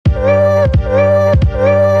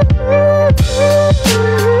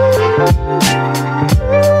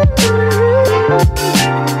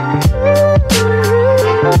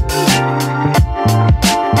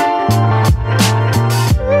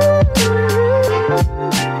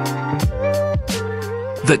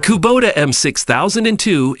The Kubota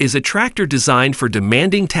M6002 is a tractor designed for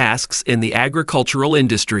demanding tasks in the agricultural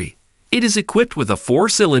industry. It is equipped with a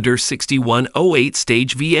 4-cylinder 6108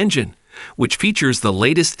 Stage V engine, which features the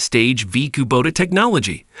latest Stage V Kubota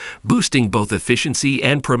technology, boosting both efficiency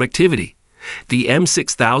and productivity. The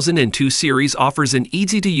M6002 series offers an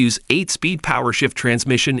easy-to-use 8-speed power-shift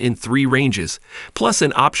transmission in 3 ranges, plus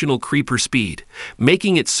an optional creeper speed,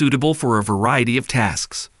 making it suitable for a variety of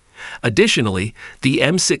tasks. Additionally, the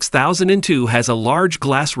M6002 has a large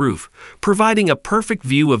glass roof, providing a perfect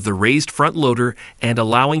view of the raised front loader and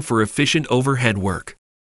allowing for efficient overhead work.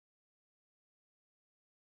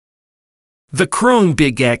 The Krone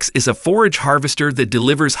Big X is a forage harvester that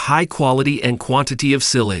delivers high quality and quantity of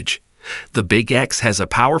silage. The Big X has a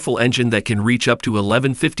powerful engine that can reach up to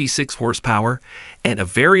 1156 horsepower and a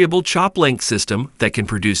variable chop length system that can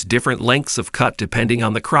produce different lengths of cut depending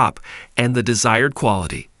on the crop and the desired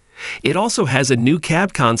quality. It also has a new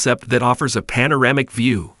cab concept that offers a panoramic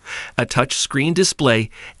view, a touch-screen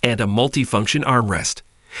display, and a multifunction armrest.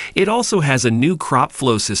 It also has a new crop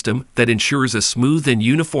flow system that ensures a smooth and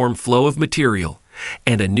uniform flow of material,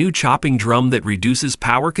 and a new chopping drum that reduces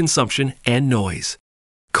power consumption and noise.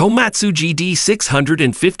 Komatsu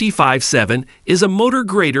GD655-7 is a motor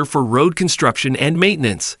grader for road construction and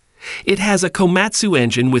maintenance. It has a Komatsu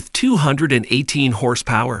engine with 218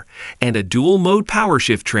 horsepower and a dual-mode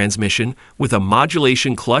power-shift transmission with a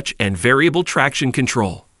modulation clutch and variable traction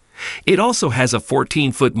control. It also has a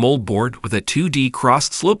 14-foot moldboard with a 2D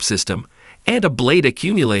cross-slope system and a blade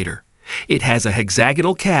accumulator. It has a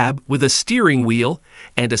hexagonal cab with a steering wheel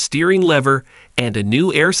and a steering lever and a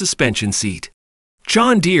new air suspension seat.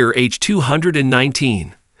 John Deere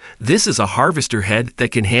H219. This is a harvester head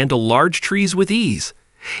that can handle large trees with ease.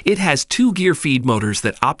 It has 2-gear feed motors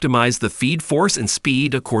that optimize the feed force and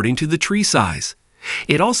speed according to the tree size.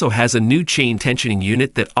 It also has a new chain tensioning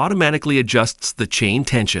unit that automatically adjusts the chain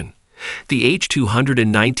tension. The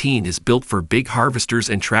H219 is built for big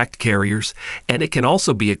harvesters and tracked carriers, and it can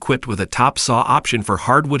also be equipped with a top saw option for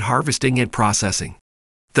hardwood harvesting and processing.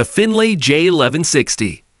 The Finlay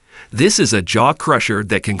J1160. This is a jaw crusher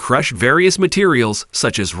that can crush various materials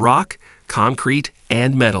such as rock, concrete,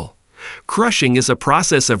 and metal. Crushing is a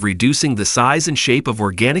process of reducing the size and shape of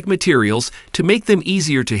organic materials to make them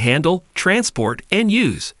easier to handle, transport, and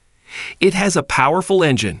use. It has a powerful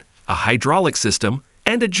engine, a hydraulic system,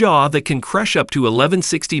 and a jaw that can crush up to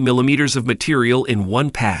 1160 millimeters of material in one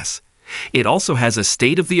pass. It also has a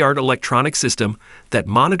state-of-the-art electronic system that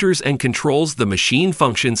monitors and controls the machine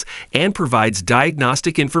functions and provides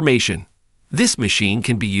diagnostic information. This machine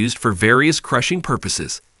can be used for various crushing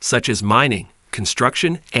purposes, such as mining,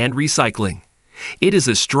 construction, and recycling. It is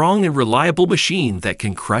a strong and reliable machine that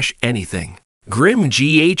can crush anything. Grimm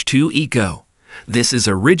GH2 Eco. This is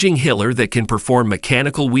a ridging hiller that can perform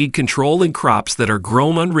mechanical weed control in crops that are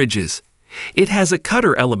grown on ridges. It has a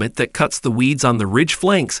cutter element that cuts the weeds on the ridge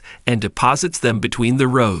flanks and deposits them between the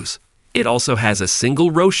rows. It also has a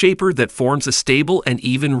single row shaper that forms a stable and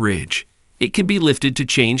even ridge. It can be lifted to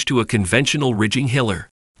change to a conventional ridging hiller.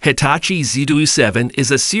 Hitachi Z27 is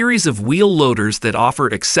a series of wheel loaders that offer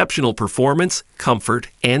exceptional performance, comfort,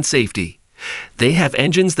 and safety. They have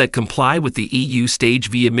engines that comply with the EU Stage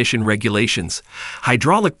V emission regulations,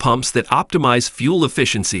 hydraulic pumps that optimize fuel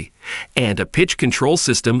efficiency, and a pitch control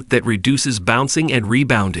system that reduces bouncing and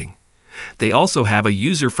rebounding. They also have a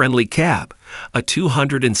user-friendly cab, a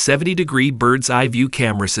 270-degree bird's-eye view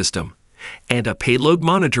camera system, and a payload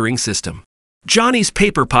monitoring system. Johnny's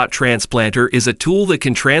Paper Pot Transplanter is a tool that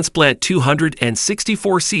can transplant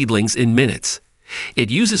 264 seedlings in minutes.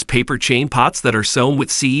 It uses paper chain pots that are sown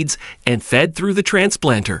with seeds and fed through the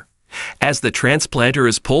transplanter. As the transplanter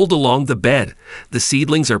is pulled along the bed, the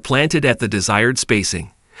seedlings are planted at the desired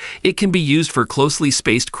spacing. It can be used for closely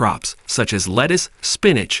spaced crops such as lettuce,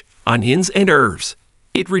 spinach, onions, and herbs.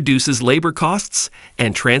 It reduces labor costs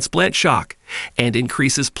and transplant shock and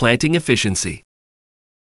increases planting efficiency.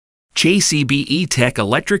 JCB E-Tech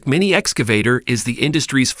Electric Mini Excavator is the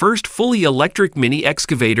industry's first fully electric mini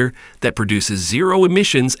excavator that produces zero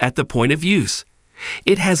emissions at the point of use.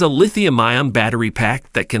 It has a lithium-ion battery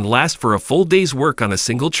pack that can last for a full day's work on a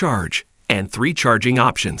single charge, and 3 charging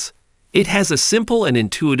options. It has a simple and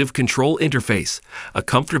intuitive control interface, a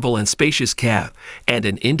comfortable and spacious cab, and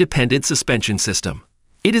an independent suspension system.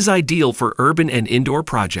 It is ideal for urban and indoor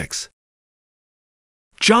projects.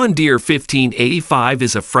 John Deere 1585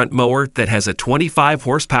 is a front mower that has a 25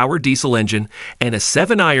 horsepower diesel engine and a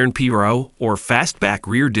 7-iron PRO or fastback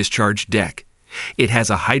rear discharge deck. It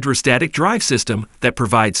has a hydrostatic drive system that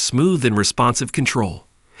provides smooth and responsive control.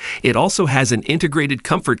 It also has an integrated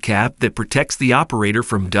comfort cap that protects the operator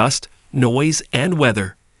from dust, noise, and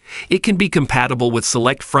weather. It can be compatible with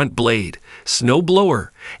select front blade, snow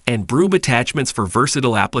blower, and broom attachments for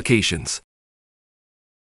versatile applications.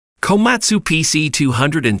 Komatsu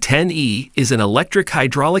PC210E is an electric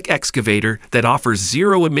hydraulic excavator that offers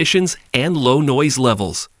zero emissions and low noise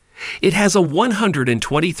levels. It has a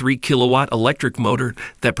 123 kilowatt electric motor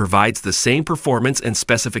that provides the same performance and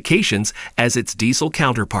specifications as its diesel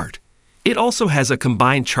counterpart. It also has a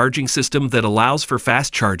combined charging system that allows for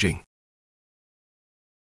fast charging.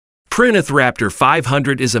 Plymouth Raptor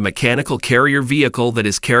 500 is a mechanical carrier vehicle that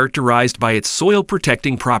is characterized by its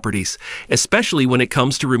soil-protecting properties, especially when it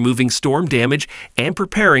comes to removing storm damage and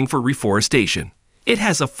preparing for reforestation. It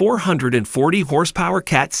has a 440 horsepower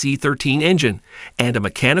Cat C13 engine and a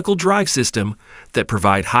mechanical drive system that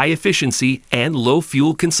provide high efficiency and low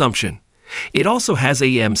fuel consumption. It also has a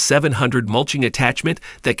M700 mulching attachment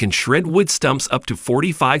that can shred wood stumps up to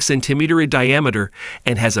 45 centimeter in diameter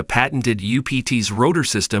and has a patented UPT's rotor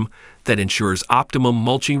system that ensures optimum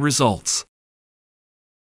mulching results.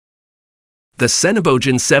 The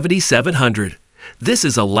Senobogen 7700. This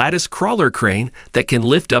is a lattice crawler crane that can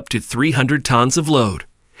lift up to 300 tons of load.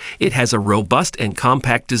 It has a robust and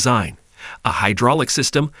compact design, a hydraulic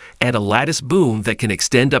system, and a lattice boom that can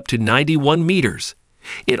extend up to 91 meters.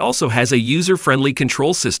 It also has a user-friendly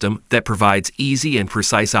control system that provides easy and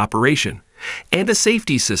precise operation, and a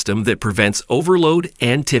safety system that prevents overload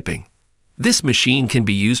and tipping. This machine can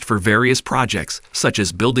be used for various projects, such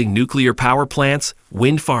as building nuclear power plants,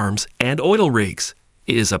 wind farms, and oil rigs.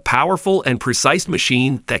 It is a powerful and precise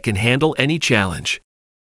machine that can handle any challenge.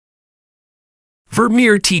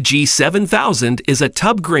 Vermeer TG7000 is a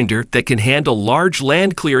tub grinder that can handle large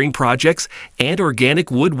land clearing projects and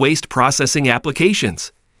organic wood waste processing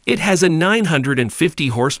applications. It has a 950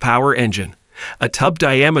 horsepower engine, a tub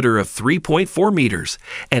diameter of 3.4 meters,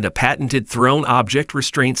 and a patented thrown object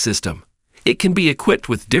restraint system. It can be equipped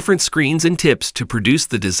with different screens and tips to produce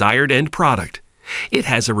the desired end product. It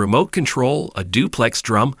has a remote control, a duplex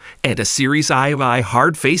drum, and a series II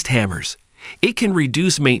hard-faced hammers. It can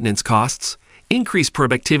reduce maintenance costs, increase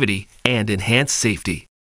productivity, and enhance safety.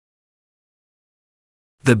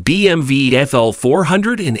 The BMW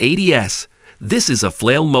FL480S. This is a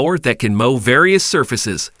flail mower that can mow various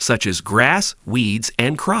surfaces, such as grass, weeds,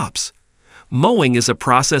 and crops. Mowing is a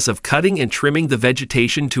process of cutting and trimming the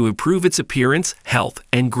vegetation to improve its appearance, health,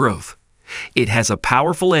 and growth. It has a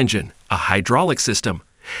powerful engine, a hydraulic system,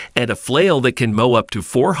 and a flail that can mow up to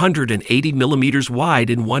 480 millimeters wide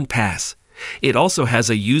in one pass. It also has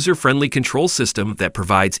a user-friendly control system that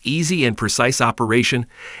provides easy and precise operation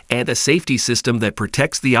and a safety system that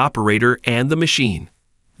protects the operator and the machine.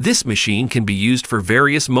 This machine can be used for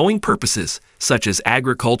various mowing purposes, such as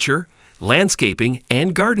agriculture, landscaping,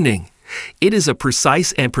 and gardening. It is a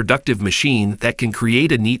precise and productive machine that can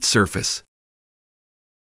create a neat surface.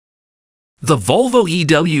 The Volvo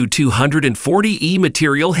EW240E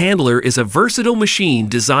material handler is a versatile machine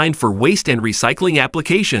designed for waste and recycling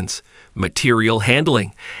applications, material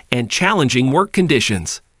handling, and challenging work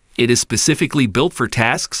conditions. It is specifically built for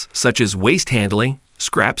tasks such as waste handling,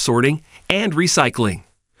 scrap sorting, and recycling.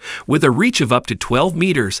 With a reach of up to 12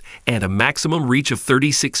 meters and a maximum reach of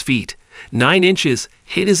 36 feet, 9 inches,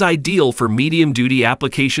 it is ideal for medium-duty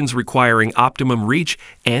applications requiring optimum reach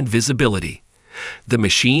and visibility. The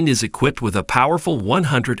machine is equipped with a powerful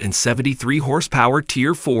 173 horsepower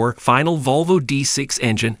Tier 4 final Volvo D6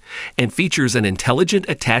 engine and features an intelligent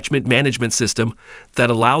attachment management system that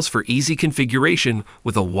allows for easy configuration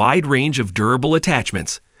with a wide range of durable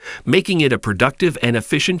attachments, making it a productive and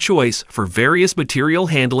efficient choice for various material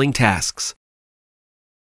handling tasks.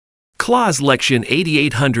 Claas Lexion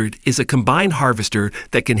 8800 is a combined harvester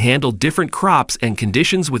that can handle different crops and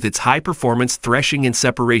conditions with its high-performance threshing and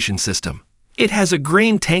separation system. It has a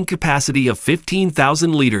grain tank capacity of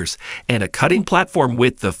 15,000 liters and a cutting platform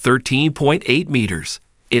width of 13.8 meters.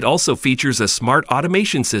 It also features a smart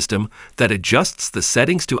automation system that adjusts the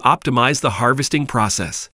settings to optimize the harvesting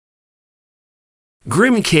process.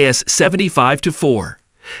 Grimm KS 75-4.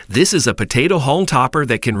 This is a potato haulm topper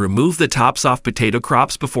that can remove the tops off potato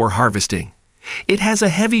crops before harvesting. It has a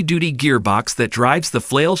heavy-duty gearbox that drives the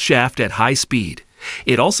flail shaft at high speed.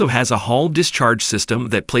 It also has a haulm discharge system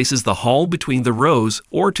that places the haul between the rows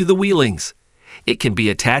or to the wheelings. It can be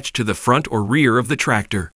attached to the front or rear of the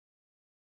tractor.